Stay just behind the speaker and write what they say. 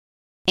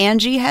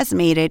Angie has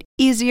made it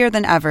easier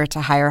than ever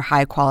to hire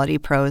high-quality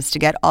pros to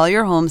get all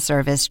your home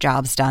service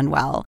jobs done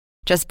well.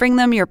 Just bring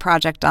them your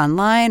project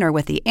online or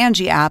with the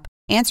Angie app,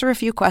 answer a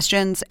few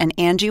questions, and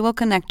Angie will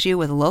connect you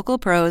with local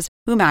pros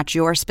who match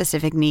your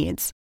specific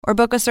needs. Or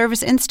book a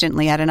service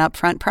instantly at an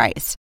upfront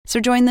price. So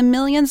join the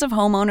millions of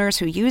homeowners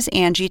who use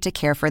Angie to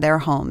care for their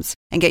homes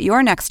and get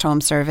your next home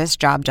service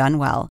job done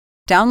well.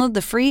 Download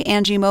the free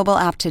Angie mobile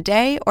app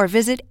today or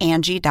visit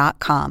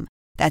Angie.com.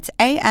 That's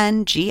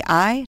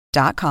ANGI.com.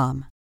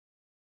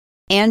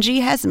 Angie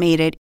has made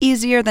it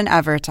easier than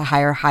ever to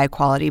hire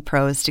high-quality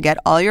pros to get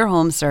all your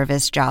home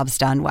service jobs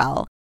done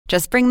well.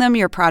 Just bring them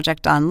your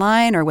project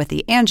online or with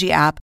the Angie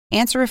app,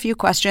 answer a few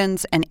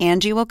questions, and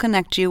Angie will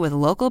connect you with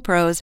local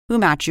pros who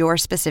match your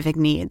specific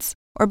needs.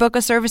 Or book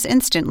a service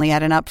instantly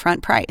at an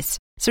upfront price.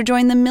 So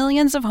join the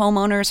millions of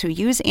homeowners who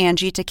use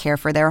Angie to care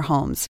for their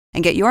homes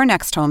and get your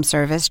next home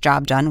service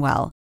job done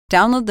well.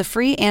 Download the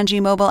free Angie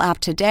mobile app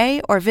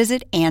today or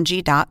visit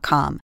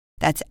Angie.com.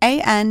 That's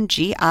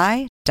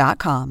ANGI.com.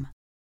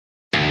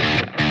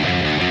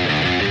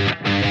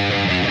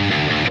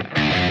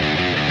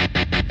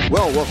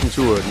 Well, welcome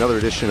to another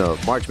edition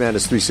of March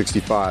Madness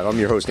 365. I'm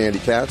your host, Andy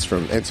Katz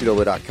from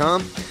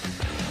NCAA.com.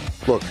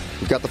 Look,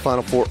 we've got the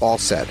Final Four all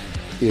set.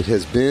 It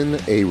has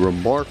been a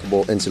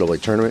remarkable NCAA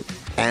tournament,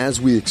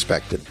 as we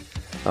expected.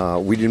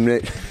 We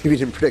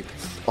didn't predict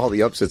all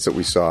the upsets that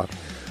we saw,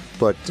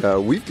 but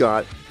we've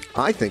got,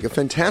 I think, a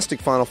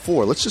fantastic Final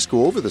Four. Let's just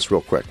go over this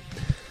real quick.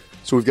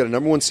 So we've got a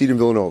number one seed in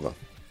Villanova.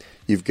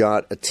 You've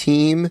got a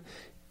team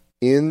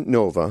in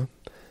Nova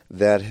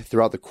that,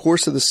 throughout the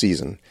course of the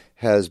season,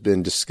 has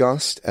been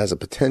discussed as a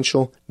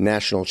potential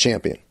national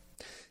champion.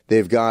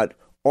 They've got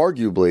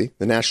arguably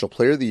the National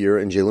Player of the Year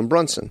in Jalen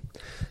Brunson.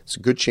 It's a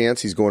good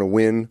chance he's going to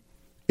win,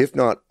 if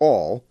not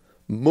all,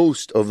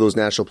 most of those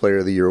National Player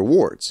of the Year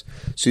awards.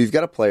 So you've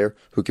got a player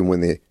who can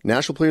win the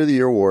National Player of the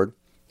Year award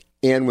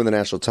and win the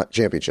national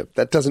championship.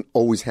 That doesn't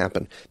always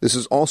happen. This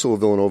is also a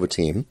Villanova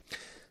team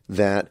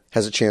that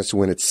has a chance to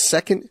win its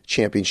second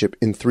championship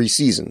in 3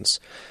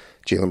 seasons.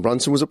 Jalen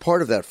Brunson was a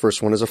part of that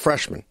first one as a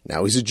freshman.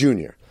 Now he's a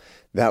junior.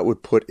 That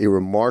would put a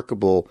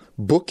remarkable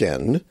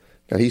bookend.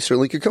 Now, he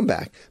certainly could come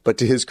back, but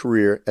to his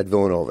career at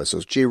Villanova. So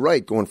it's Jay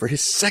Wright going for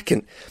his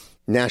second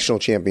national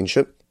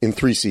championship in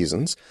 3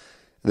 seasons.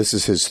 This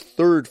is his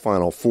third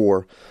Final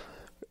Four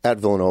at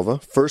Villanova.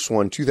 First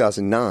one,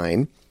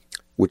 2009,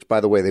 which, by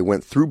the way, they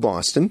went through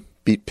Boston,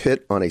 beat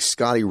Pitt on a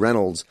Scotty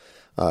Reynolds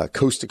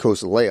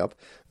coast-to-coast layup.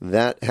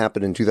 That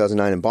happened in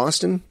 2009 in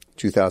Boston.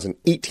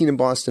 2018 in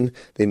Boston,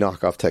 they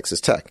knock off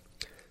Texas Tech.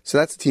 So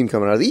that's the team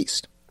coming out of the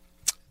East.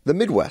 The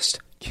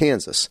Midwest,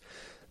 Kansas.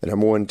 The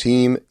number one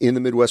team in the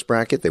Midwest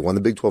bracket. They won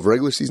the Big 12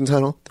 regular season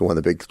title. They won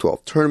the Big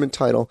 12 tournament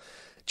title,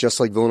 just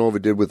like Villanova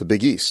did with the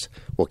Big East.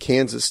 Well,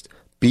 Kansas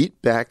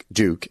beat back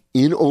Duke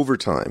in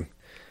overtime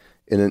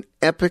in an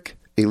epic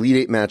Elite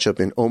Eight matchup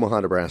in Omaha,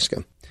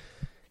 Nebraska.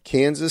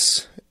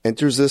 Kansas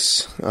enters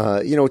this.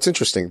 It's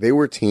interesting. They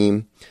were a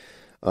team,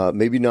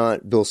 maybe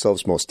not Bill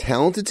Self's most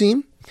talented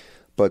team,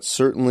 but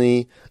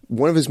certainly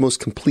one of his most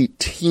complete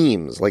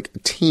teams, like a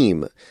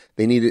team.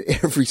 They needed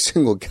every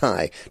single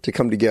guy to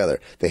come together.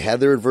 They had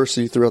their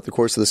adversity throughout the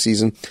course of the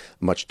season.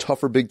 A much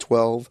tougher Big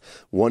 12,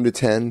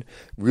 1-10.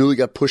 Really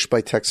got pushed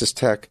by Texas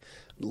Tech.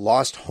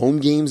 Lost home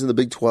games in the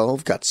Big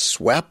 12. Got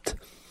swept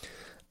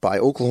by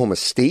Oklahoma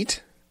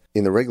State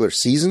in the regular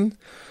season.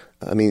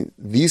 I mean,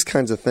 these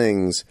kinds of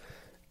things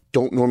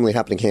don't normally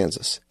happen in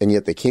Kansas. And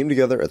yet they came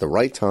together at the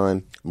right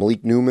time.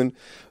 Malik Newman,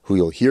 who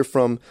you'll hear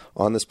from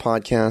on this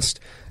podcast,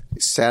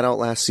 sat out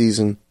last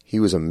season. He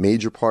was a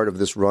major part of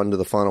this run to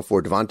the Final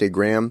Four. Devontae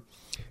Graham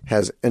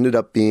has ended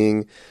up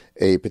being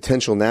a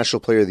potential National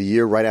Player of the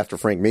Year right after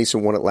Frank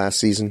Mason won it last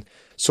season.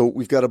 So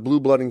we've got a blue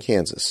blood in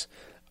Kansas.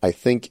 I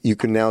think you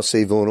can now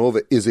say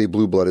Villanova is a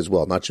blue blood as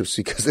well, not just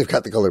because they've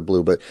got the color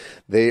blue, but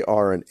they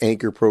are an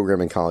anchor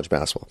program in college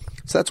basketball.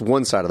 So that's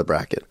one side of the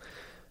bracket.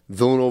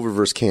 Villanova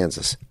versus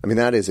Kansas. I mean,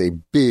 that is a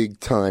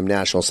big-time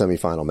national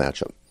semifinal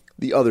matchup.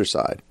 The other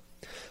side,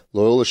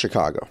 Loyola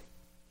Chicago.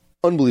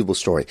 Unbelievable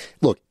story.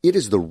 Look, it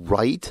is the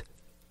right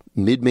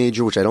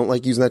mid-major, which I don't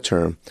like using that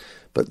term,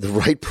 but the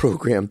right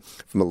program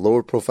from a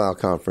lower-profile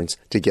conference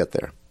to get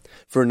there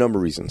for a number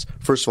of reasons.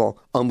 First of all,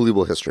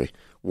 unbelievable history.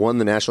 Won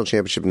the national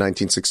championship in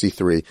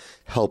 1963,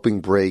 helping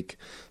break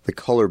the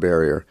color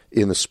barrier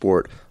in the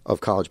sport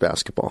of college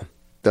basketball.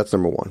 That's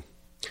number one.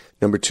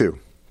 Number two,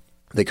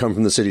 they come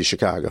from the city of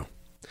Chicago.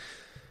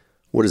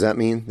 What does that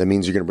mean? That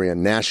means you're going to bring a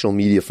national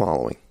media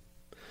following,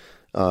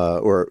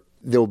 or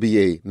there'll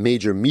be a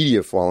major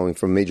media following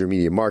from a major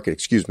media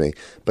market,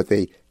 but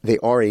they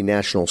are a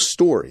national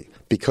story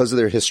because of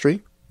their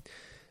history.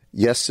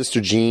 Yes,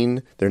 Sister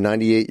Jean, their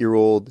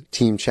 98-year-old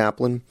team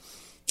chaplain,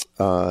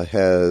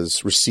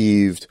 has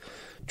received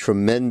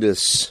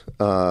tremendous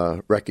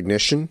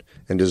recognition,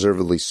 and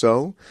deservedly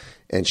so.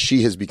 And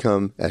she has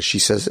become, as she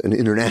says, an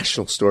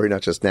international story,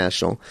 not just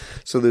national.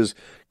 So there's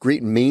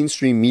great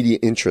mainstream media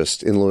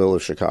interest in Loyola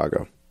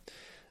Chicago.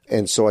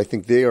 And so I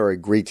think they are a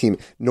great team.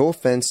 No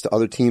offense to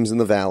other teams in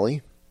the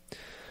Valley,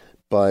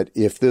 but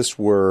if this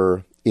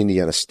were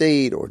Indiana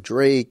State or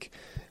Drake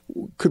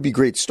could be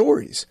great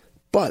stories.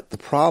 But the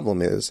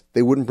problem is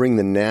they wouldn't bring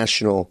the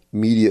national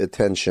media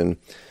attention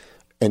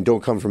and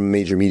don't come from a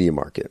major media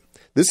market.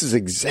 This is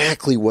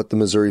exactly what the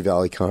Missouri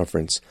Valley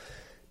Conference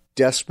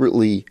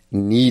desperately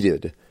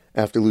needed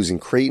after losing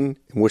Clayton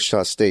and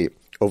Wichita State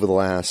over the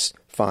last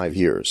 5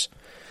 years.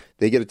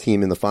 They get a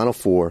team in the Final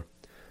Four,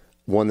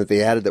 one that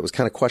they added that was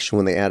kind of questioned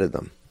when they added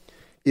them.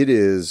 It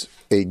is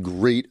a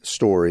great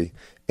story,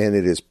 and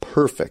it is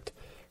perfect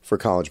for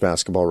college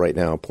basketball right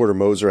now. Porter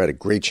Moser had a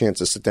great chance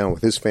to sit down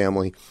with his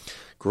family,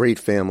 great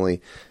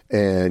family,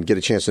 and get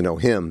a chance to know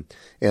him.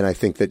 And I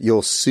think that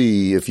you'll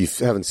see, if you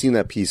haven't seen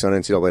that piece on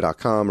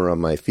NCAA.com or on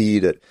my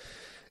feed at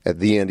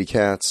The Andy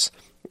Katz,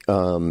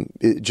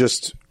 it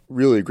just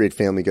really a great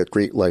family, got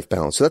great life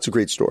balance. So that's a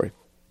great story.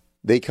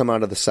 They come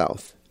out of the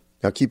South.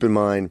 Now keep in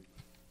mind,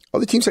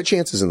 other teams had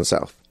chances in the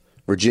South.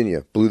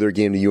 Virginia blew their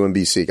game to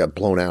UMBC, got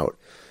blown out.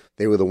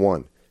 They were the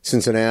 1.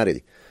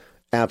 Cincinnati,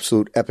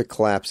 absolute epic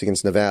collapse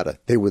against Nevada.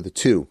 They were the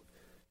 2.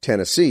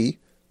 Tennessee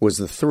was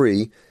the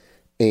 3.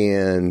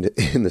 And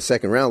in the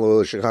second round,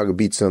 Loyola Chicago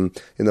beats them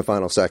in the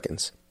final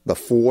seconds. The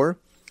 4,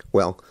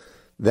 well,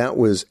 that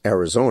was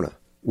Arizona,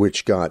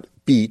 which got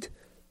beat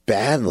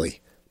badly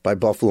by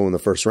Buffalo in the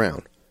first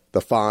round.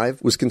 The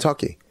 5 was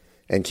Kentucky,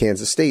 and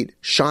Kansas State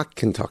shocked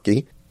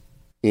Kentucky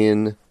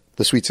in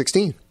the Sweet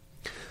 16.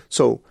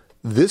 So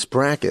this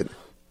bracket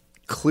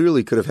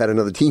clearly could have had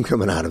another team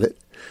coming out of it,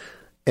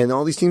 and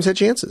all these teams had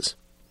chances.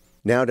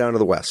 Now down to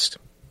the West,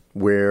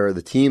 where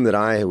the team that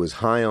I was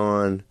high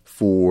on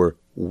for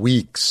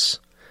weeks,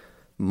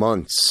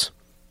 months,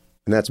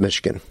 and that's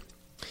Michigan.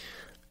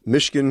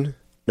 Michigan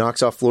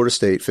knocks off Florida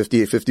State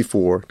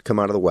 58-54 to come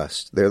out of the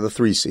West. They're the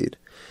 3 seed.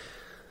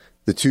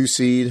 The 2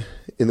 seed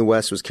in the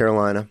West was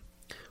Carolina,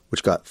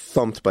 which got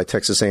thumped by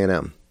Texas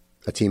A&M,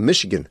 a team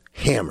Michigan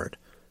hammered.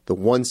 The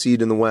 1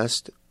 seed in the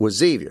West was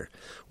Xavier,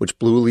 which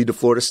blew a lead to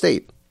Florida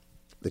State,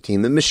 the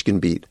team that Michigan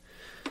beat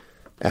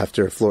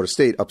after Florida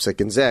State upset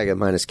Gonzaga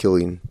minus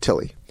Killian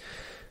Tilly.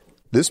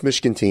 This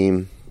Michigan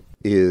team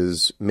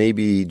is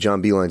maybe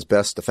John Beilein's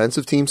best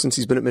defensive team since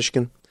he's been at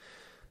Michigan.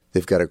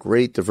 They've got a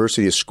great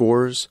diversity of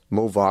scorers.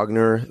 Mo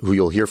Wagner, who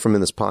you'll hear from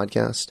in this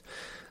podcast,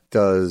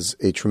 does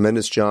a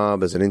tremendous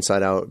job as an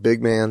inside-out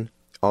big man.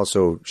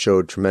 Also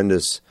showed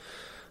tremendous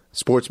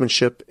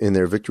sportsmanship in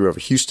their victory over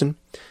Houston.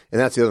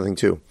 And that's the other thing,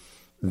 too.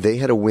 They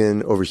had a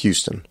win over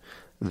Houston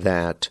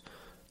that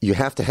you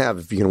have to have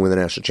if you're going to win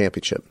the national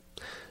championship.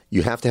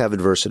 You have to have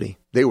adversity.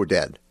 They were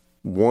dead.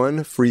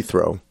 1 free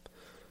throw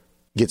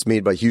gets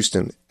made by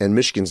Houston, and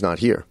Michigan's not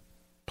here.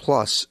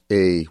 Plus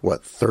a,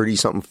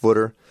 30-something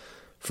footer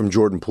from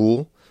Jordan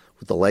Poole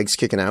with the legs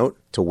kicking out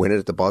to win it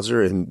at the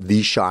buzzer in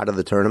the shot of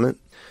the tournament,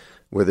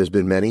 where there's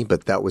been many,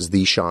 but that was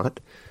the shot.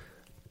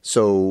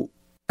 So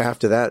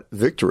after that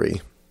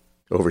victory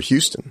over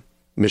Houston,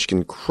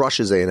 Michigan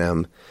crushes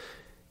A&M,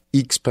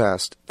 ekes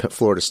past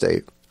Florida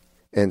State.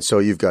 And so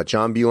you've got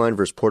John Beilein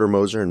versus Porter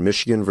Moser and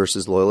Michigan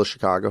versus Loyola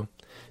Chicago.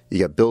 You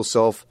got Bill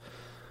Self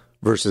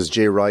versus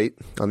Jay Wright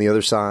on the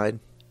other side.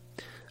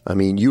 I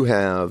mean, you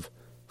have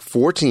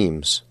 4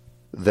 teams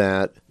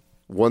that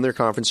won their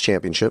conference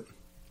championship.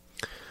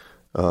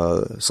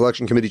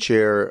 Selection committee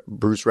chair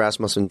Bruce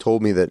Rasmussen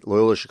told me that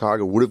Loyola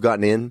Chicago would have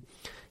gotten in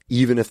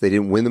even if they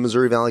didn't win the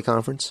Missouri Valley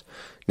Conference.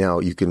 Now,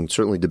 you can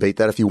certainly debate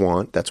that if you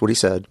want. That's what he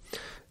said.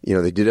 You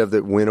know, they did have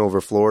that win over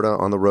Florida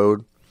on the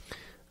road.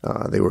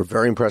 They were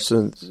very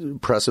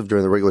impressive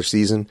during the regular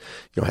season.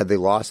 You know, had they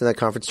lost in that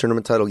conference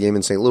tournament title game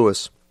in St.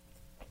 Louis,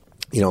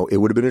 you know, it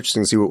would have been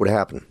interesting to see what would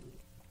happen.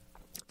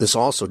 This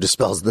also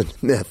dispels the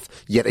myth,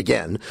 yet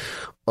again,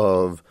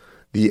 of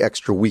the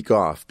extra week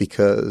off,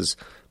 because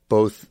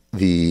both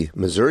the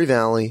Missouri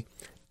Valley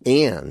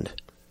and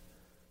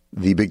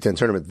the Big Ten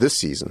tournament this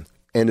season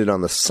ended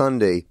on the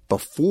Sunday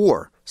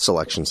before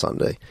Selection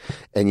Sunday.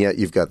 And yet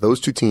you've got those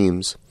 2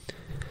 teams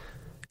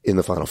in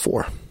the Final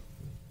Four.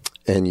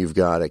 And you've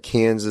got a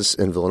Kansas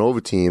and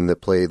Villanova team that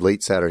played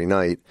late Saturday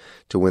night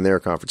to win their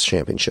conference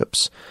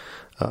championships.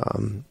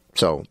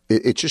 So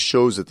it just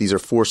shows that these are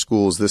 4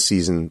 schools this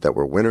season that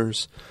were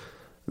winners,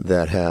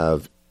 that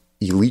have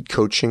elite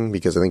coaching,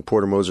 because I think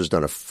Porter Moser's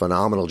done a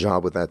phenomenal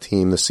job with that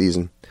team this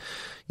season.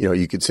 You know,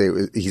 you could say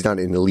he's not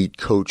an elite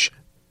coach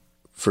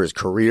for his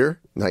career,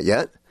 not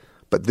yet,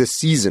 but this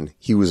season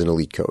he was an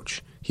elite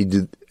coach. He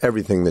did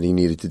everything that he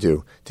needed to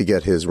do to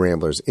get his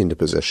Ramblers into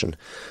position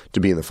to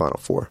be in the Final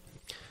Four.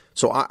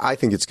 So I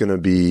think it's going to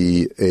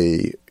be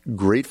a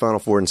great Final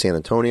Four in San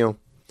Antonio.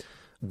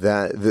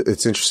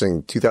 It's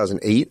interesting,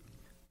 2008,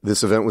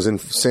 this event was in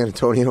San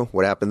Antonio.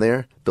 What happened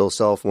there? Bill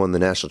Self won the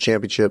national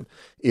championship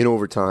in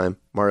overtime.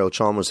 Mario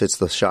Chalmers hits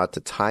the shot to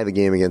tie the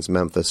game against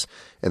Memphis,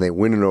 and they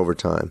win in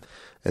overtime.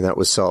 And that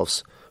was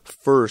Self's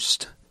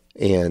first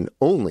and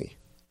only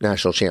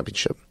national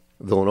championship.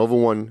 Villanova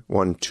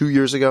won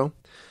 2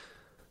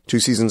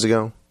 seasons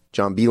ago.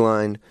 John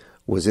Beilein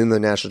was in the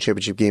national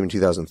championship game in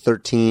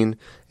 2013,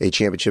 a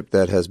championship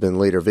that has been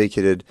later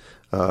vacated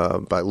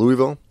by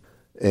Louisville.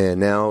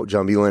 And now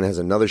John Beilein has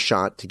another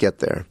shot to get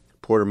there.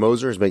 Porter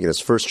Moser is making his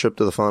first trip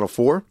to the Final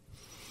Four.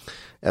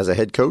 as a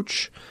head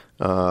coach,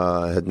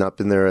 had not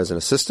been there as an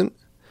assistant,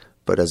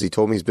 but as he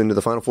told me, he's been to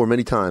the Final Four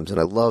many times, and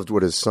I loved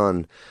what his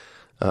son,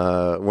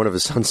 one of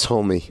his sons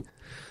told me,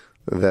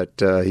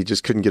 that he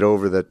just couldn't get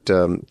over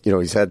that,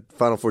 he's had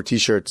Final Four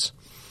T-shirts,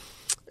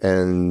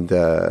 and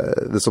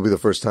this will be the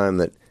first time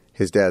that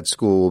his dad's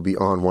school will be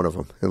on one of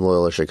them in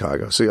Loyola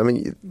Chicago. So, I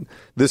mean,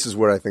 this is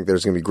where I think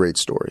there's going to be great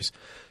stories.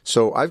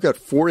 So I've got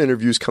 4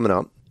 interviews coming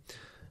up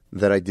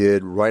that I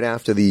did right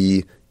after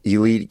the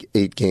Elite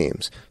 8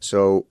 games.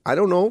 So I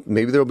don't know,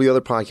 maybe there'll be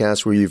other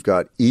podcasts where you've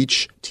got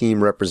each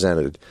team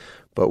represented,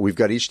 but we've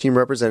got each team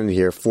represented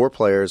here, 4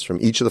 players from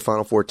each of the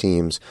Final Four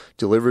teams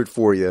delivered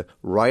for you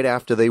right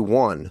after they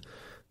won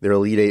their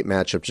Elite 8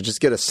 matchup to just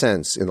get a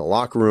sense in the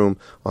locker room,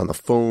 on the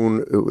phone,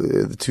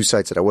 the 2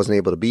 sites that I wasn't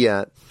able to be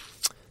at,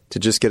 to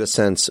just get a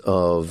sense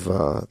of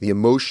the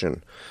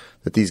emotion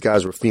that these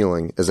guys were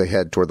feeling as they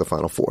head toward the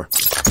Final Four.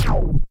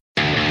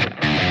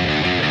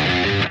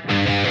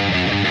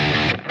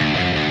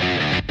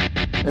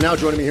 And now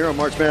joining me here on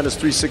March Madness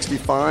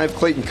 365,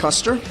 Clayton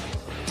Custer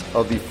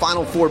of the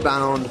Final Four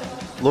bound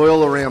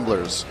Loyola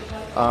Ramblers.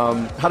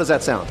 How does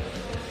that sound?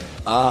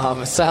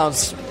 It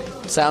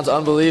sounds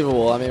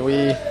unbelievable. I mean,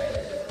 we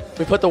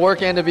put the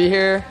work in to be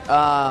here,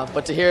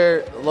 but to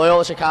hear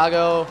Loyola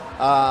Chicago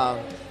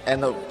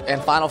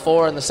and Final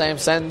Four in the same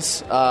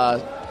sentence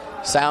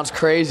sounds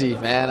crazy,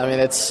 man. I mean,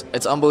 it's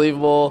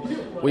unbelievable.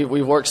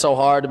 We've worked so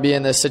hard to be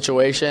in this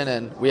situation,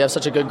 and we have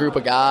such a good group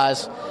of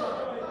guys.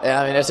 And,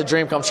 I mean, it's a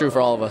dream come true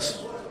for all of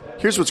us.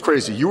 Here's what's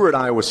crazy. You were at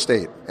Iowa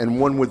State, and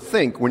one would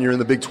think when you're in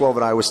the Big 12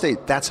 at Iowa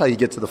State, that's how you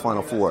get to the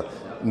Final Four,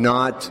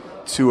 not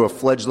to a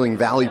fledgling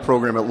Valley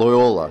program at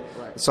Loyola.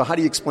 So how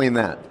do you explain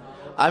that?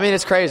 I mean,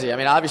 it's crazy. I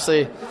mean,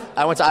 obviously,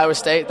 I went to Iowa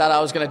State, thought I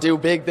was going to do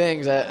big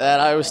things at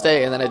Iowa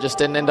State, and then it just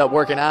didn't end up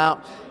working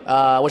out,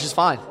 which is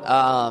fine.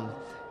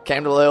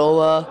 Came to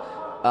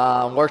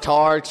Loyola, worked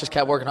hard, just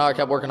kept working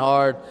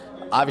hard.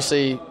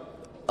 Obviously,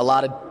 a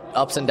lot of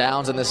ups and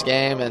downs in this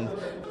game, and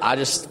I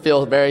just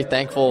feel very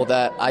thankful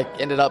that I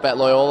ended up at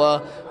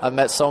Loyola. I've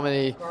met so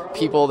many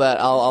people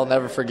that I'll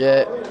never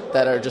forget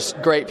that are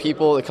just great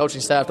people, the coaching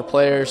staff, the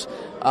players.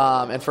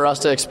 And for us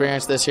to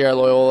experience this here at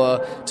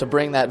Loyola, to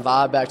bring that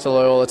vibe back to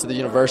Loyola, to the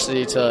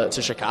university,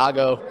 to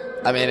Chicago,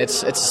 I mean,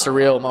 it's a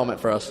surreal moment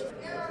for us.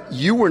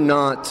 You were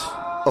not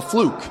a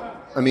fluke.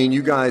 I mean,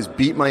 you guys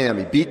beat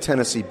Miami, beat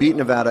Tennessee, beat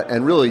Nevada,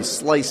 and really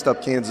sliced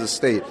up Kansas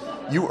State.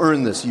 You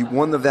earned this. You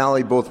won the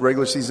Valley, both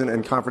regular season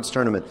and conference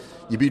tournament.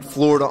 You beat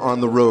Florida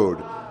on the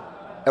road.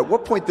 At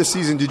what point this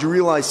season did you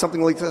realize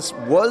something like this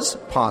was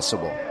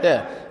possible?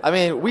 Yeah. I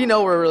mean, we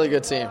know we're a really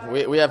good team.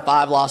 We have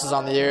 5 losses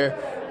on the year.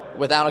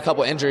 Without a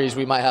couple injuries,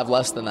 we might have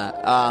less than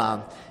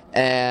that.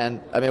 And,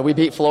 I mean, we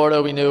beat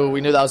Florida. We knew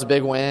that was a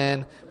big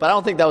win. But I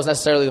don't think that was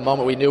necessarily the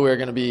moment we knew we were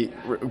going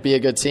to be a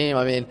good team.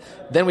 I mean,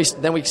 then we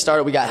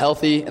started. We got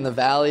healthy in the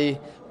Valley.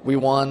 We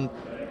won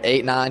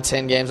 8, 9,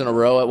 10 games in a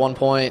row at one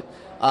point.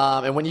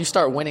 And when you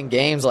start winning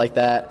games like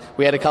that,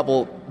 we had a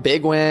couple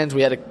big wins.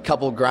 We had a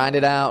couple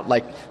grinded out,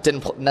 like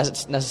didn't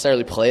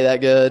necessarily play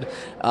that good,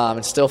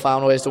 and still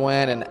found ways to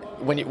win. And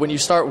when you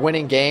start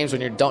winning games,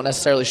 when you don't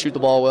necessarily shoot the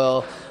ball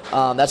well,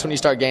 that's when you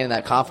start gaining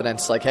that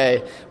confidence. Like,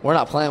 hey, we're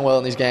not playing well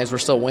in these games. We're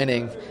still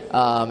winning.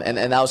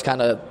 And that was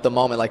kind of the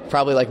moment,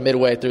 probably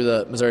midway through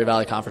the Missouri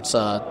Valley Conference,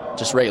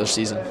 just regular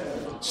season.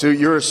 So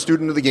you're a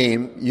student of the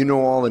game. You know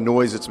all the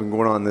noise that's been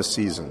going on this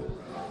season.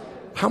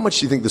 How much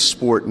do you think the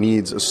sport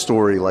needs a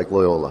story like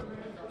Loyola?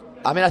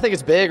 I mean, I think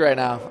it's big right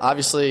now.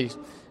 Obviously,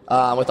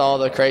 with all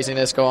the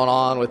craziness going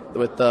on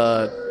with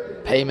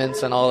the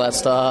payments and all that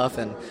stuff,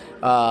 and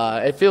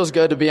it feels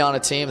good to be on a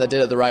team that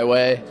did it the right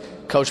way.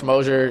 Coach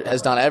Mosier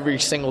has done every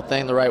single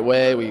thing the right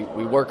way. We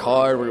work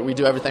hard. We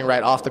do everything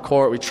right off the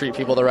court. We treat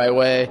people the right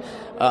way.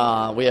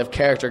 We have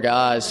character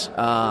guys.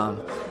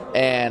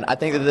 And I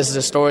think that this is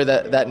a story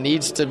that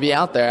needs to be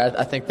out there.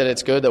 I think that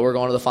it's good that we're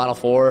going to the Final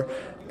Four,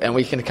 and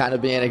we can kind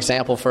of be an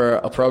example for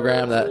a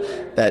program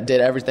that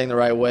did everything the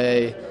right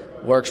way,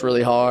 works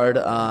really hard,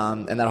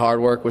 and that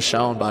hard work was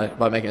shown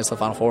by making it to the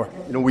Final Four.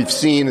 You know, we've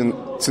seen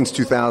since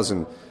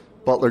 2000,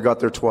 Butler got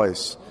there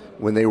twice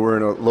when they were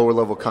in a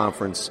lower-level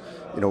conference.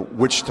 You know,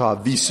 Wichita,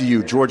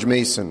 VCU, George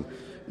Mason.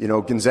 You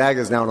know, Gonzaga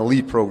is now an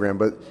elite program,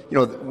 but, you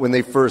know, when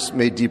they first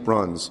made deep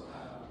runs.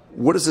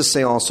 What does this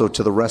say also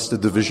to the rest of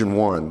Division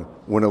I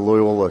when a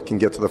Loyola can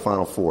get to the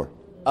Final Four?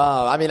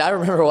 I mean, I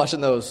remember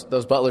watching those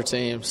Butler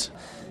teams.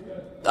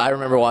 I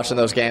remember watching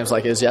those games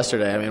like it was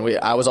yesterday. I mean,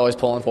 I was always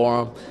pulling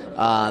for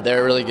them.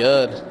 They're really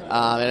good,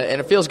 and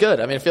it feels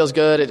good. I mean, it feels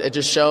good. It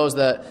just shows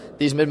that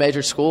these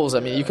mid-major schools, I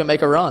mean, you can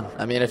make a run.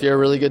 I mean, if you're a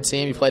really good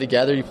team, you play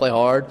together, you play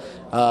hard,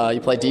 you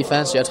play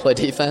defense, you have to play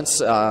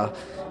defense,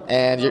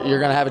 and you're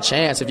going to have a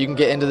chance. If you can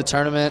get into the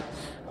tournament,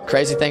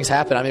 crazy things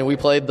happen. I mean, we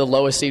played the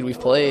lowest seed we've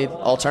played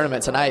all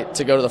tournament tonight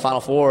to go to the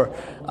Final Four.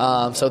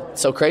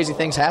 So crazy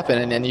things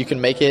happen, and you can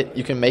make it.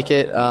 You can make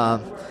it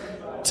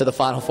to the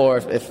Final Four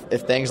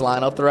if things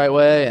line up the right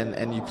way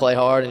and you play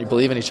hard and you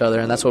believe in each other,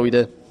 and that's what we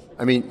did.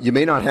 I mean, you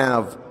may not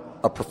have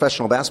a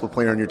professional basketball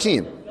player on your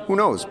team. Who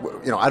knows?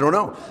 You know, I don't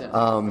know.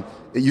 Yeah.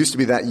 It used to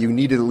be that you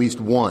needed at least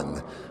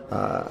one.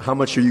 How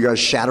much are you guys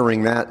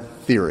shattering that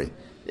theory?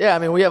 Yeah, I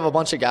mean, we have a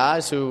bunch of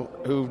guys who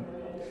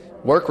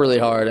work really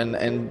hard and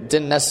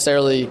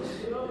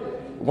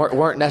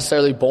weren't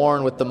necessarily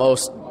born with the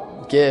most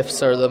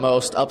gifts or the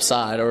most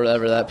upside or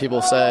whatever that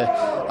people say.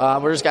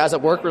 We're just guys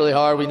that work really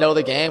hard. We know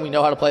the game. We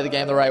know how to play the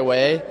game the right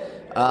way.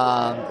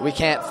 We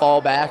can't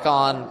fall back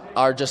on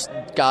our just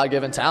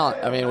God-given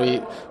talent. I mean,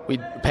 we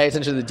pay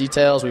attention to the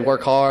details. We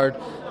work hard,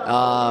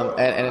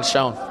 and it's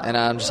shown. And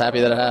I'm just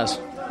happy that it has.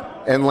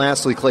 And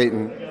lastly,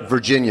 Clayton,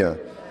 Virginia,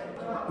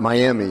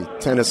 Miami,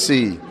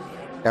 Tennessee,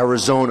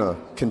 Arizona,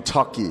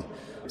 Kentucky,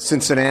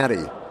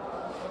 Cincinnati,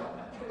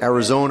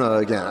 Arizona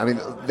again. I mean,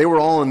 they were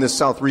all in this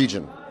South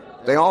region.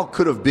 They all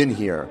could have been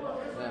here.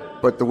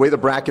 But the way the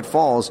bracket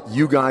falls,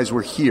 you guys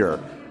were here.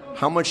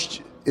 How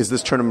much is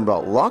this tournament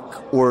about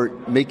luck or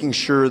making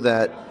sure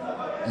that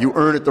you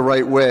earn it the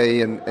right way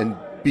and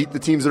beat the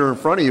teams that are in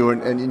front of you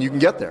and you can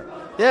get there?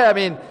 Yeah, I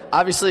mean,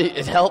 obviously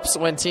it helps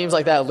when teams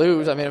like that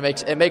lose. I mean,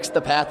 it makes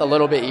the path a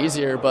little bit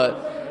easier.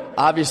 But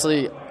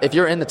obviously, if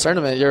you're in the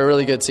tournament, you're a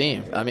really good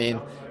team. I mean,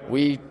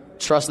 we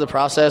trusted the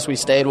process. We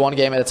stayed one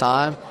game at a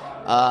time.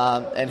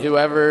 And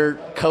whoever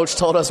coach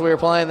told us we were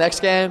playing the next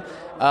game,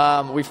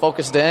 we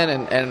focused in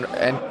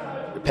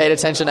and paid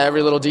attention to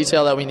every little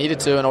detail that we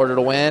needed to in order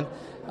to win.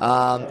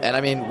 And,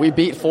 I mean, we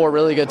beat 4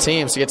 really good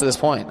teams to get to this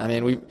point. I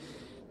mean,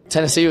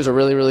 Tennessee was a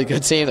really, really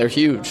good team. They're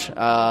huge.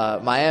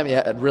 Miami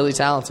had really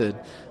talented.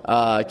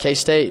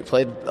 K-State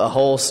played a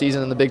whole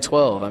season in the Big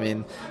 12. I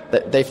mean,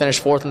 they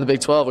finished 4th in the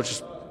Big 12, which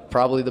is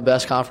probably the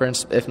best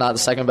conference, if not the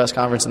second best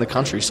conference in the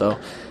country. So,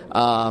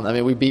 I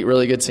mean, we beat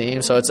really good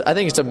teams. So I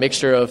think it's a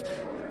mixture of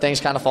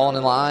things kind of falling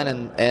in line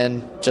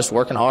and just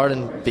working hard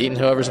and beating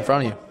whoever's in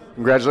front of you.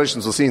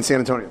 Congratulations. We'll see you in San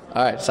Antonio.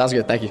 All right. Sounds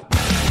good. Thank you.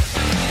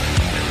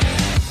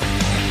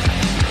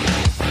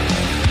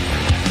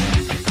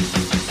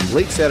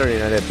 Late Saturday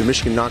night after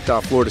Michigan knocked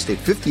off Florida State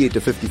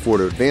 58-54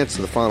 to advance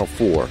to the Final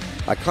Four,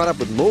 I caught up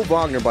with Mo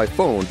Wagner by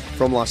phone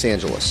from Los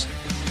Angeles.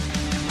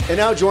 And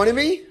now joining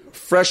me,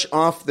 fresh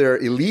off their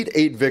Elite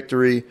Eight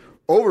victory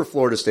over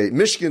Florida State,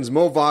 Michigan's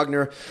Mo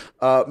Wagner.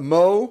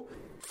 Mo,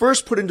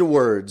 first put into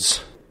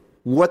words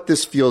what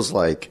this feels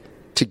like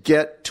to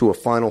get to a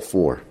Final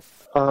Four.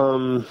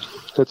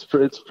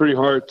 It's pretty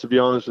hard, to be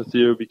honest with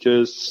you,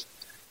 because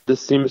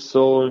this team is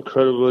so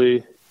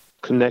incredibly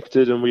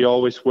connected and we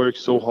always work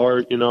so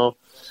hard,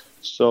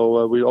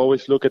 so we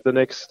always look at the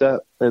next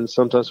step, and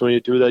sometimes when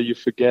you do that you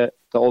forget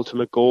the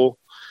ultimate goal,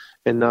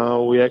 and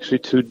now we actually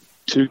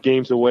two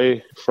games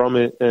away from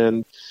it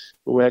and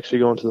we're actually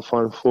going to the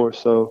Final Four.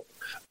 So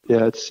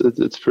yeah,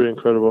 it's pretty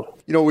incredible.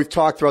 We've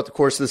talked throughout the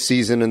course of the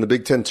season and the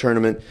Big Ten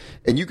tournament,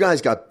 and you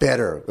guys got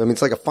better. I mean,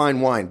 it's like a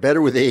fine wine,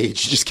 better with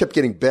age. You just kept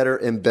getting better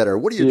and better.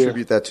 What do you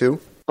attribute that to?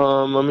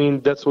 I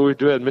mean, that's what we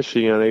do at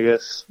Michigan, I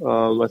guess.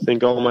 I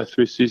think all my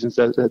 3 seasons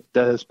that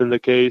has been the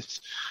case.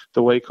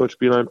 The way Coach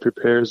Beeline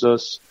prepares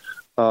us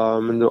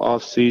in the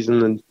off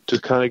season and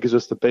just kind of gives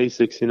us the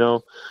basics,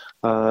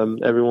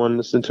 Everyone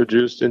is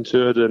introduced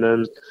into it, and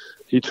then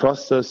he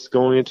trusts us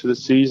going into the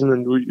season,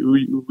 and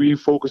we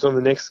focus on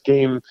the next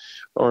game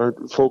or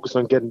focus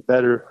on getting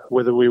better,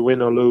 whether we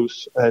win or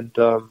lose, and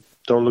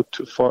don't look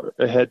too far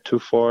ahead too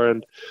far,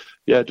 and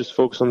just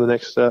focus on the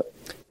next step.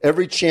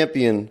 Every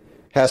champion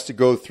has to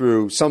go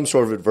through some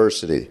sort of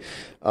adversity.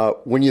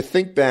 When you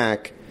think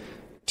back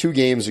 2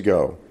 games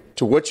ago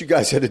to what you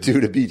guys had to do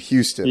to beat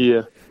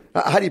Houston,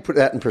 how do you put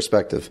that in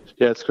perspective?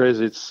 Yeah, it's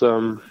crazy. It's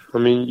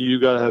you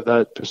got to have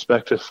that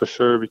perspective for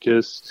sure,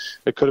 because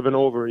it could have been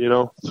over,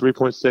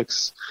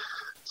 3.6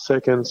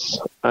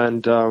 seconds,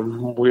 and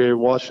we're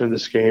watching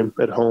this game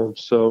at home.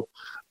 So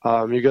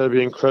you got to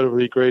be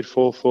incredibly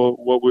grateful for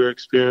what we're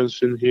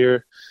experiencing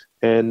here,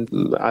 and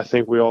I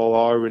think we all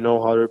are. We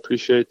know how to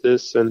appreciate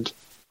this, and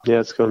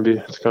it's going to be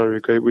a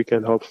great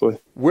weekend, hopefully.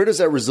 Where does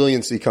that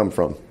resiliency come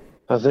from?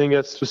 I think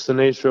that's just the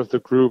nature of the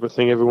group. I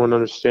think everyone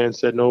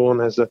understands that no one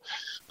has a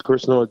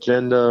personal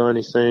agenda or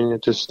anything.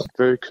 It's just a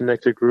very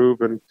connected group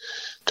and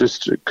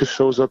just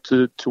shows up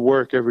to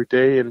work every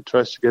day and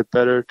tries to get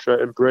better,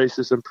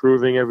 embraces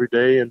improving every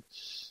day, and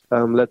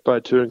led by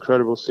 2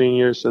 incredible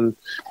seniors, and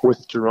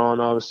with Jerron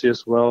obviously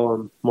as well,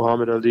 and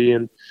Muhammad Ali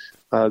and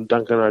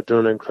Duncan are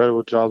doing an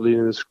incredible job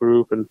leading this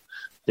group, and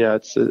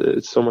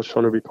it's so much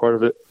fun to be part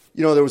of it.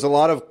 There was a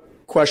lot of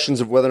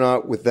questions of whether or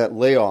not with that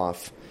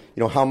layoff,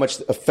 how much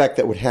effect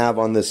that would have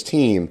on this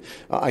team.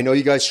 I know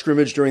you guys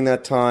scrimmaged during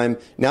that time.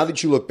 Now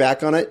that you look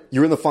back on it,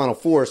 you're in the Final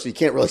Four, so you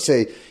can't really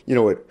say,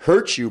 it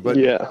hurts you. But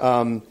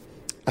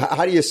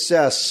how do you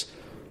assess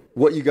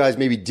what you guys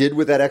maybe did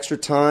with that extra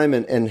time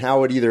and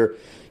how it either,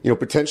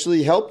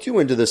 potentially helped you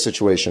into this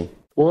situation?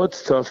 Well,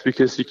 it's tough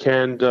because you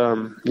can't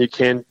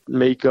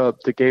make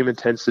up the game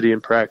intensity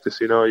in practice.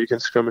 You can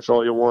scrimmage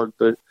all you want,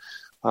 but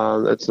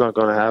that's not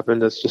going to happen.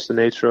 That's just the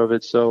nature of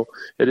it. So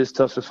it is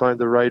tough to find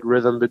the right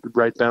rhythm, the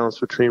right balance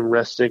between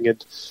resting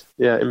and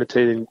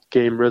imitating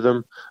game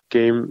rhythm,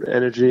 game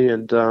energy.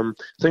 And I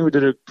think we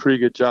did a pretty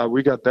good job.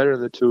 We got better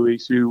in the 2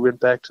 weeks. We went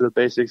back to the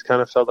basics.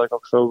 Kind of felt like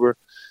October.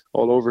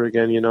 all over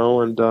again,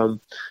 And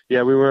we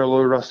were a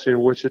little rusty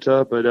in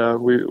Wichita, but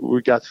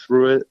we got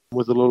through it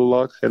with a little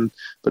luck,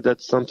 but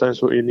that's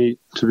sometimes what you need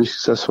to be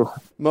successful.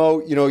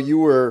 Mo, you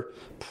were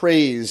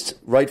praised,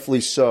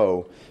 rightfully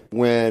so,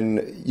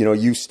 when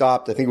you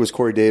stopped. I think it was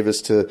Corey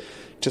Davis to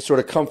sort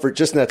of comfort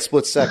just in that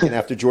split second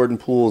after Jordan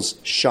Poole's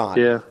shot.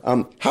 Yeah.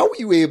 How were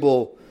you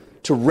able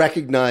to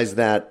recognize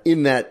that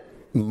in that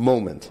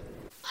moment?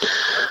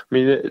 I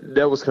mean,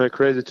 that was kind of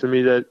crazy to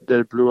me that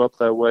it blew up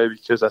that way,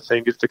 because I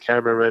think if the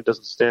cameraman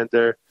doesn't stand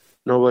there,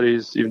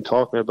 nobody's even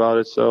talking about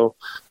it. So,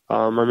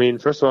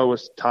 first of all, I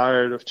was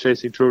tired of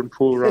chasing Jordan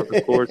Poole around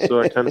the court,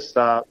 so I kind of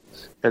stopped,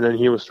 and then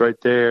he was right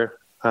there.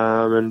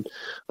 And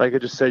like I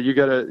just said, you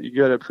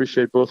gotta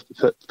appreciate both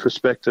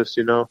perspectives,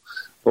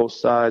 both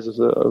sides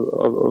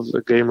of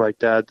a game like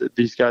that.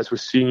 These guys were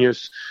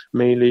seniors,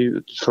 mainly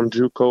from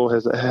JUCO,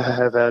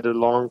 have had a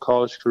long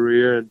college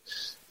career, and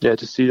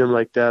to see them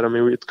like that,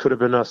 it could have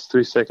been us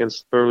 3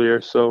 seconds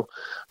earlier. So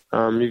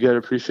you got to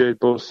appreciate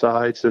both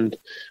sides, and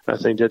I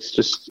think that's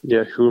just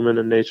human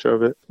in nature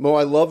of it. Mo,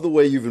 I love the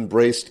way you've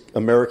embraced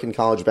American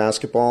college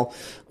basketball.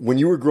 When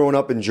you were growing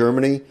up in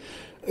Germany,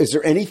 is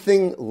there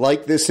anything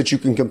like this that you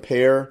can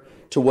compare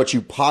to what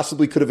you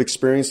possibly could have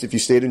experienced if you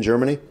stayed in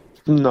Germany?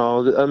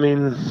 No,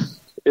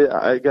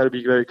 I got to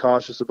be very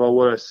cautious about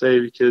what I say,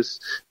 because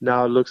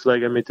now it looks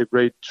like I made the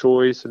great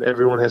choice and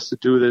everyone has to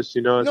do this,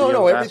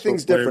 No,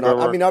 everything's different.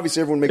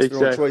 Obviously everyone makes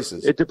their own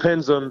choices. It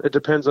depends on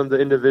the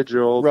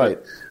individual. Right.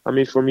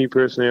 But, for me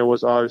personally, it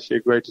was obviously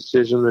a great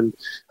decision, and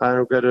I don't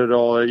regret it at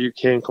all. You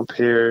can't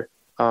compare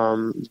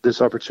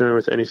this opportunity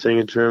with anything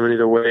in Germany,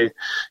 the way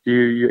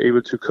you're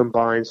able to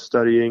combine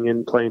studying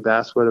and playing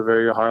basketball at a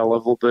very high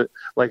level. But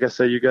like I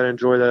said, you got to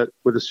enjoy that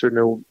with a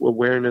certain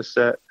awareness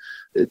that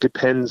it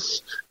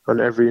depends on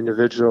every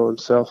individual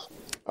himself.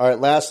 All right,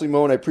 lastly,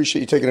 Mo, and I appreciate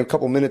you taking a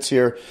couple minutes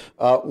here.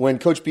 When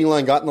Coach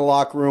Beilein got in the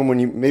locker room,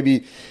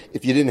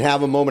 if you didn't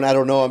have a moment, I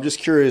don't know, I'm just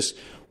curious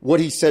what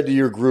he said to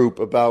your group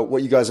about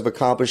what you guys have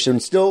accomplished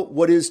and still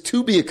what is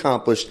to be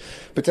accomplished,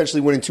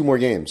 potentially winning 2 more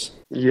games.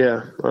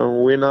 Yeah,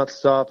 we're not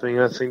stopping.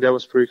 I think that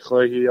was pretty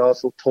clear. He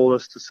also told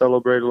us to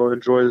celebrate a little,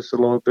 enjoy this a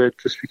little bit,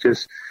 just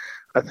because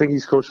I think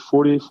he's coached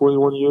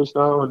 41 years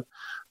now, and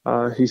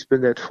he's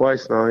been there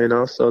twice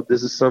now, so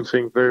this is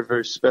something very,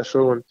 very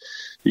special, and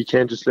you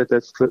can't just let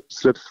that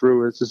slip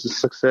through. It's just a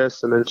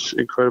success and an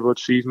incredible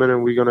achievement,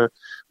 and we're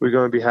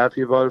gonna be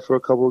happy about it for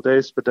a couple of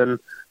days, but then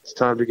it's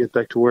time to get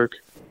back to work.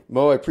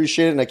 Mo, I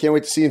appreciate it, and I can't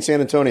wait to see you in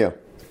San Antonio.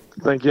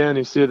 Thank you,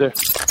 Andy. See you there.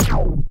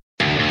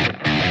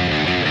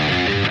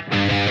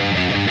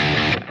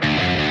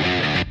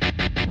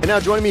 And now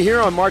joining me here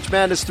on March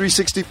Madness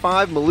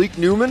 365, Malik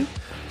Newman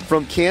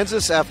from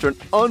Kansas after an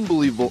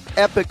unbelievable,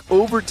 epic,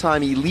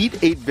 overtime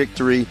Elite Eight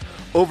victory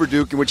over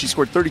Duke, in which he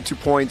scored 32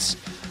 points.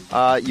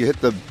 You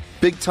hit the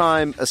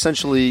big-time,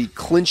 essentially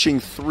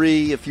clinching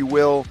 3, if you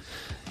will,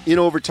 in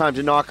overtime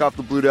to knock off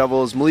the Blue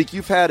Devils. Malik,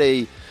 you've had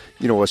a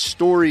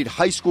storied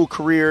high school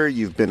career.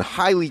 You've been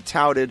highly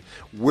touted.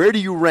 Where do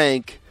you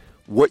rank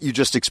what you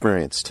just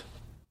experienced?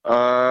 It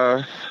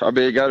got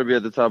to be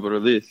at the top of the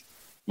list.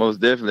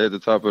 Most definitely at the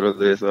top of the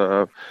list.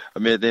 At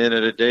the end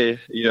of the day,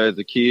 as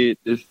a kid,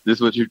 this is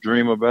what you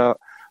dream about.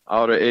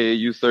 All the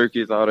AAU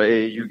circuits, all the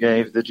AAU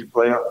games that you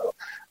play on.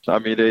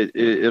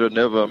 It'll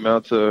never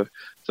amount to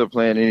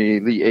playing any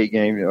Elite Eight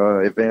game,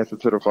 advancing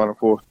to the Final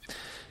Four.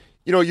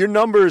 Your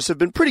numbers have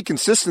been pretty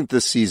consistent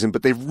this season,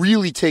 but they've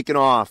really taken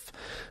off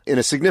in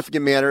a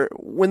significant manner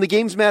when the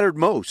games mattered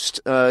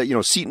most.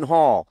 Seton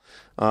Hall.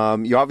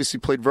 You obviously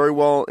played very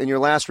well in your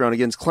last round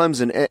against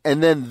Clemson,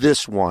 and then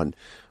this one.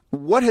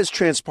 What has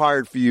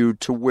transpired for you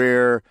to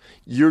where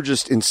you're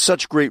just in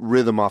such great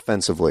rhythm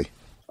offensively?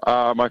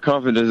 My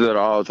confidence is at an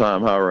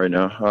all-time high right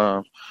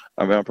now.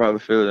 I'm probably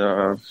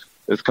feeling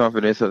as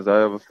confident as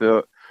I ever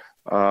felt.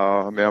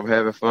 I'm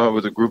having fun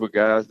with a group of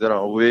guys that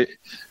I'm with.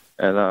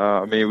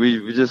 And,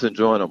 we just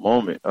enjoying the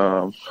moment.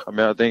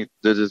 I think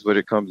that's just what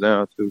it comes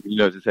down to,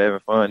 just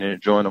having fun and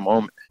enjoying the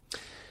moment.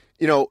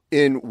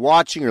 In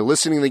watching or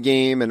listening to the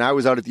game, and I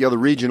was out at the other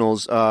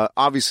regionals,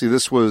 obviously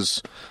this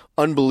was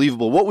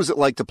unbelievable. What was it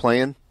like to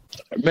play in?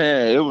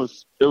 Man, it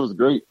was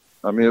great.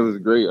 It was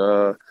great.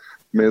 It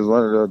was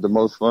one of the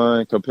most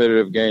fun,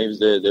 competitive games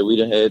that we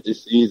done had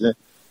this season.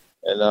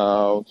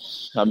 And,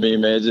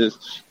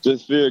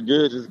 just feel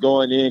good just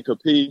going in and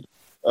compete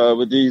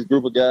with these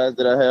group of guys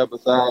that I have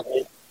beside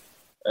me.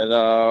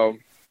 And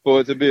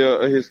for it to be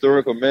a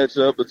historical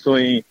matchup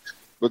between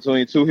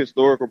 2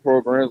 historical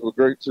programs with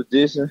great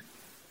tradition,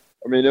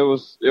 it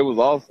was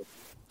awesome.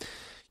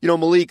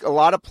 Malik, a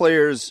lot of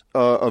players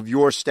of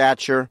your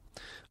stature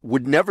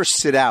would never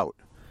sit out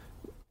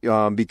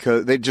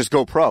because they just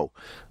go pro.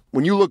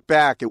 When you look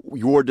back at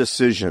your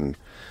decision,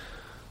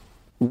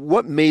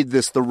 what made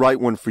this the right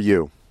one for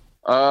you?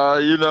 I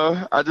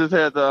just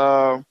had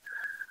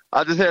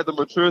to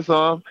mature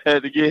some,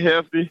 had to get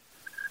healthy,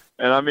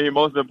 and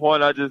most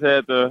important, I just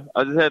had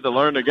to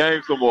learn the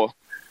game some more.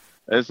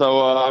 And so,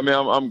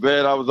 I'm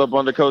glad I was up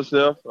under Coach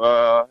Self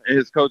and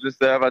his coaching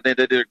staff. I think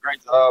they did a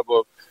great job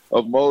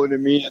of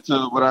molding me into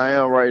what I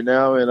am right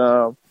now.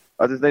 And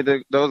I just think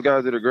that those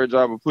guys did a great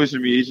job of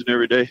pushing me each and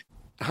every day.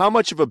 How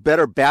much of a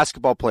better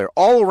basketball player,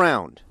 all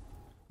around,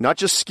 not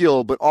just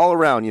skill, but all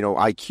around,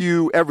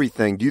 IQ,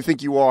 everything, do you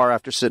think you are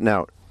after sitting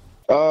out?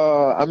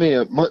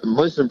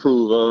 Much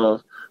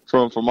improved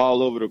from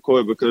all over the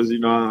court because,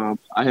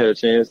 I had a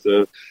chance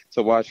to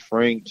watch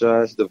Frank,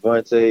 Josh,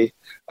 Devontae.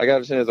 I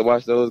got a chance to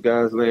watch those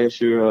guys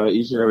last year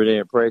each and every day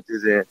in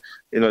practice and,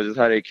 just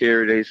how they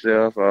carry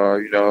themselves,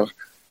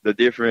 the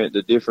different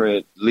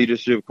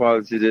leadership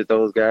qualities that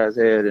those guys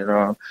had.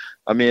 And,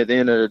 at the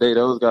end of the day,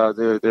 those guys,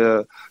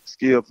 they're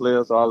skilled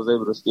players, so I was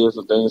able to steal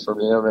some things from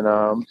them.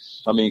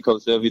 And,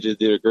 Coach Self, he just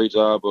did a great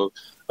job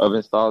of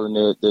installing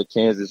the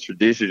Kansas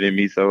tradition in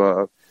me.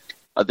 So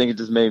I think it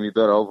just made me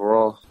better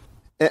overall.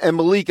 And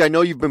Malik, I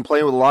know you've been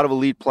playing with a lot of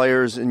elite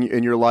players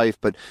in your life,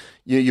 but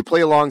you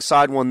play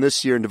alongside one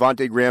this year in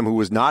Devontae Graham, who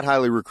was not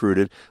highly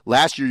recruited.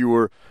 Last year you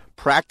were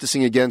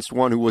practicing against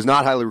one who was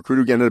not highly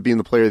recruited, who ended up being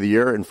the player of the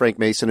year, and Frank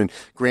Mason. And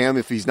Graham,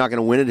 if he's not going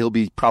to win it, he'll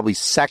be probably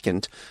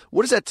second.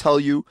 What does that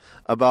tell you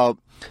about,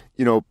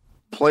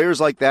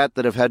 players like that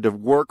have had to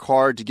work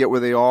hard to get where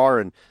they are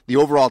and the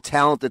overall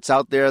talent that's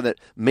out there that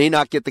may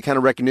not get the kind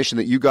of recognition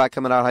that you got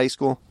coming out of high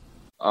school?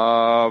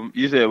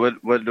 You said,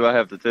 what do I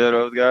have to tell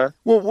those guys?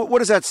 Well, what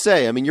does that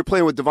say? I mean, you're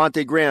playing with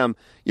Devontae Graham.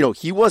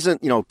 He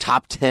wasn't,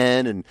 top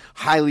 10 and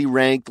highly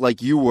ranked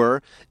like you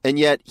were, and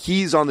yet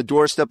he's on the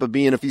doorstep of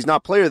being, if he's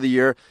not player of the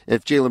year,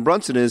 if Jalen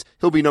Brunson is,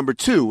 he'll be number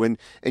 2. And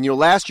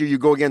last year you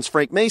go against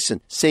Frank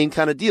Mason, same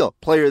kind of deal.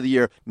 Player of the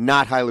year,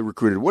 not highly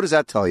recruited. What does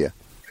that tell you?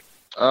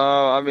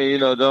 Don't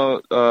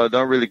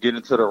really get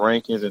into the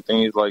rankings and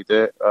things like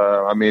that.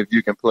 If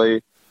you can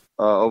play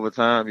over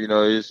time,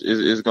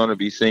 it's going to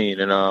be seen.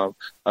 And,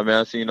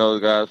 I've seen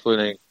those guys put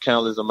in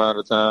countless amount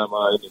of time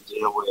in the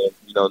gym when,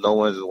 no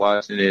one's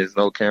watching. There's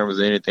no cameras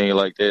or anything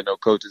like that, no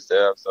coaching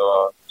staff.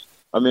 So,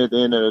 at the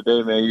end of the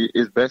day, man,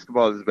 it's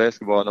basketball is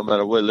basketball no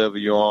matter what level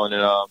you're on.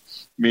 And,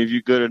 if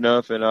you're good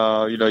enough and,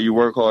 you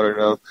work hard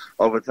enough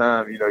over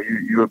time,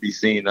 you will be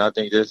seen. And I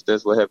think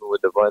that's what happened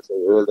with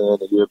Devontae early in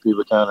the year.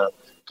 People kind of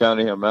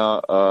counted him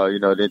out.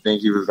 Didn't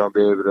think he was going to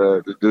be able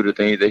to do the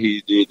things that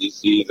he did this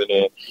season.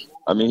 And,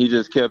 he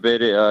just kept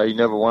at it. He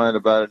never whined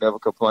about it, never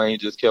complained,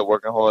 just kept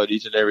working hard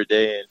each and every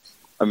day.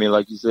 And,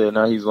 like you said,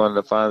 now he's one of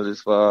the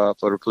finalists for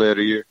the Player of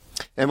the Year.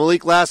 And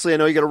Malik, lastly, I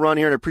know you got to run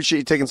here, and I appreciate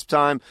you taking some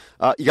time.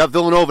 You got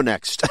Villanova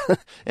next,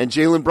 and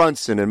Jalen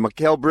Brunson, and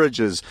Mikal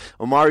Bridges,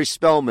 Omari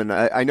Spellman.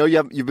 I know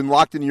you've been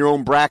locked in your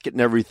own bracket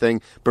and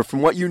everything, but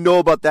from what you know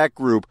about that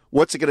group,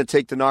 what's it going to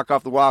take to knock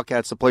off the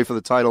Wildcats to play for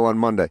the title on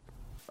Monday?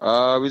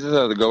 We just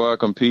have to go out and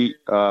compete.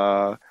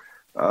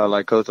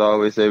 Like Coach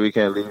always say, we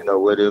can't leave no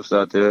what-ifs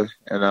out there.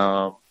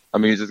 And,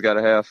 you just got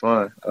to have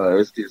fun.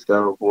 It's got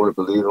to report,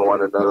 believe in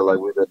one another like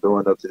we've been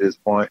doing up to this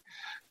point.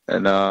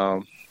 And,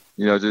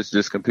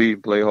 just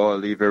compete, play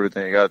hard, leave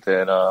everything out there.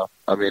 And,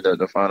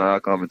 the final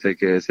outcome and take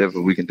care of itself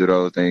if we can do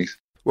those things.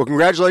 Well,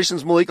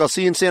 congratulations, Malik. I'll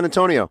see you in San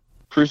Antonio.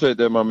 Appreciate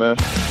that, my man.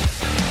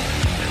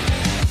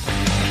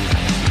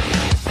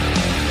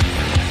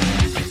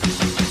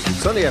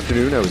 Sunday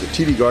afternoon, I was at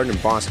TD Garden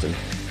in Boston.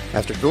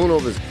 After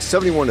Villanova's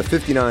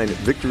 71-59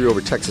 victory over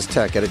Texas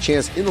Tech, I had a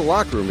chance in the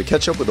locker room to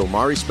catch up with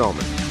Omari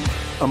Spellman.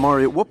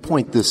 Omari, at what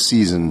point this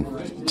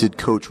season did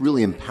Coach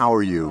really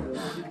empower you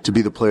to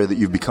be the player that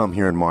you've become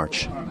here in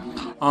March?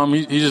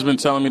 He's just been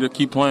telling me to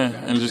keep playing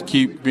and just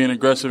keep being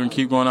aggressive and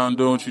keep going out and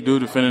doing what you do,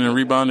 defending and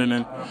rebounding.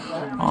 And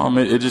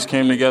it just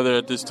came together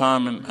at this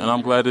time, and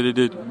I'm glad that it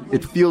did.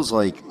 It feels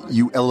like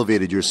you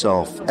elevated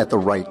yourself at the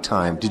right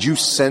time. Did you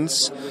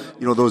sense,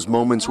 those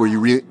moments where you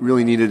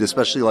really needed,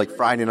 especially like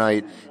Friday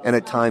night and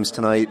at times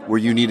tonight, where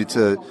you needed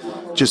to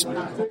just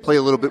play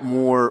a little bit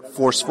more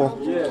forceful?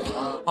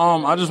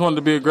 I just wanted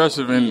to be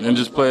aggressive and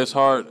just play as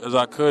hard as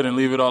I could and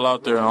leave it all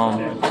out there.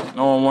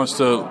 No one wants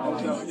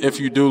to, if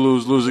you do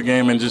lose a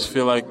game and just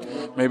feel like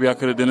maybe I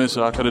could have done this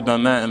or I could have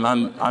done that. And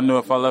I knew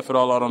if I left it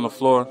all out on the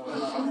floor,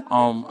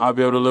 I'd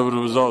be able to live with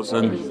the results.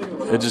 And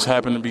it just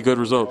happened to be good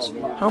results.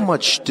 How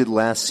much did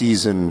last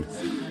season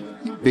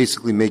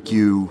basically make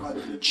you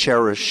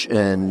cherish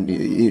and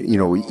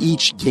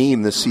each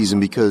game this season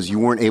because you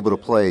weren't able to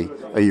play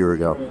a year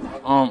ago?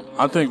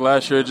 I think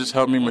last year it just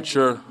helped me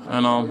mature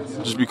and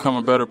just become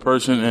a better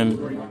person.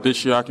 And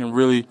this year I can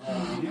really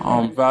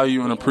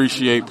value and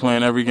appreciate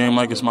playing every game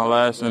like it's my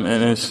last. And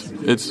it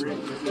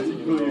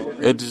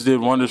just did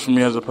wonders for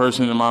me as a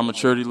person and my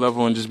maturity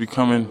level and just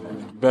becoming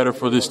better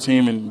for this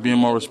team and being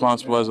more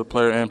responsible as a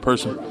player and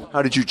person.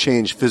 How did you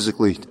change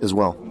physically as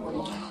well?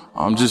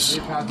 I'm just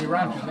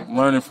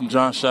learning from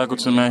John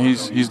Shackleton, man.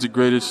 He's the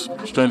greatest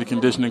strength and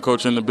conditioning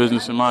coach in the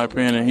business, in my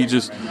opinion. And he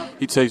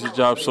takes his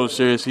job so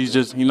serious.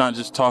 He's not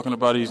just talking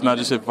about it. He's not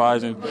just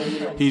advising.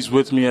 He's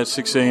with me at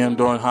 6 a.m.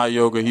 doing hot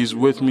yoga. He's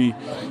with me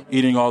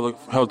eating all the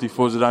healthy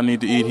foods that I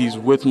need to eat. He's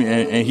with me,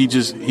 and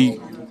he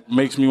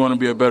makes me want to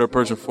be a better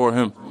person for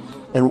him.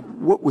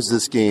 And what was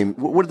this game?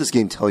 What did this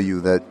game tell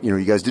you? That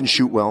you guys didn't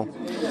shoot well,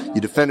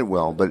 you defended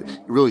well, but it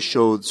really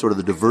showed sort of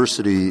the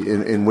diversity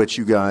in which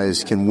you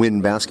guys can win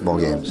basketball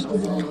games.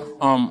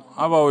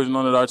 I've always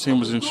known that our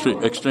team was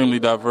extremely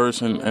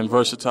diverse and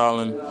versatile,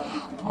 and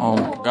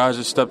Guys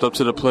just stepped up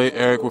to the plate.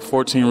 Eric with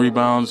 14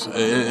 rebounds.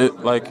 It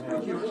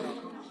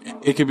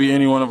could be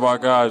any one of our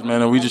guys,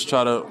 man, and we just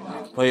try to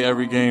play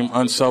every game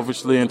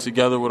unselfishly and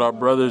together with our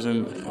brothers,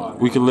 and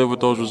we can live with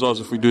those results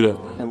if we do that.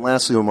 And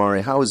lastly,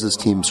 Omari, how has this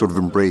team sort of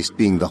embraced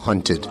being the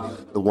hunted,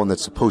 the one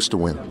that's supposed to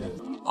win?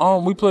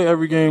 We play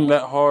every game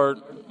that hard,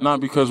 not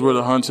because we're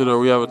the hunted or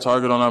we have a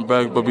target on our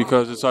back, but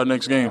because it's our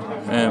next game.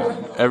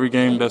 And every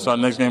game that's our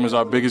next game is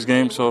our biggest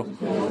game, so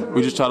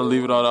we just try to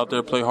leave it all out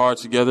there, play hard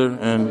together,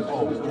 and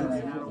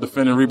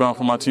defend and rebound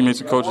for my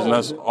teammates and coaches, and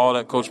that's all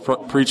that coach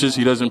preaches.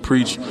 He doesn't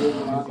preach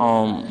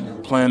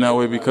playing that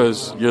way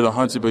because you're the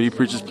hunted, but he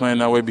preaches playing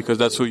that way because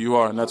that's who you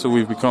are, and that's who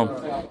we've become.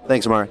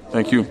 Thanks, Omari.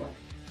 Thank you.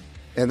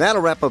 And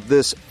that'll wrap up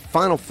this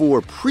Final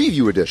Four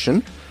preview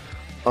edition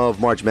of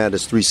March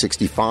Madness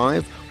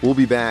 365. We'll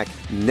be back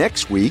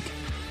next week,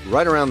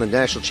 right around the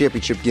National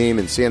Championship game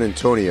in San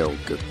Antonio.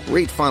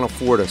 Great Final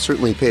Four to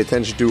certainly pay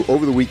attention to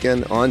over the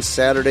weekend. On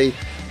Saturday,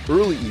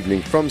 early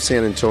evening from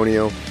San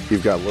Antonio,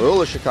 you've got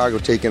Loyola Chicago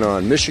taking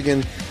on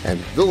Michigan and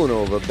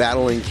Villanova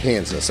battling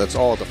Kansas. That's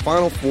all at the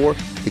Final Four.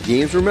 The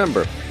games,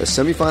 remember, the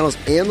semifinals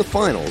and the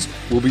finals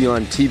will be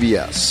on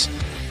TBS.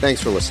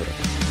 Thanks for listening.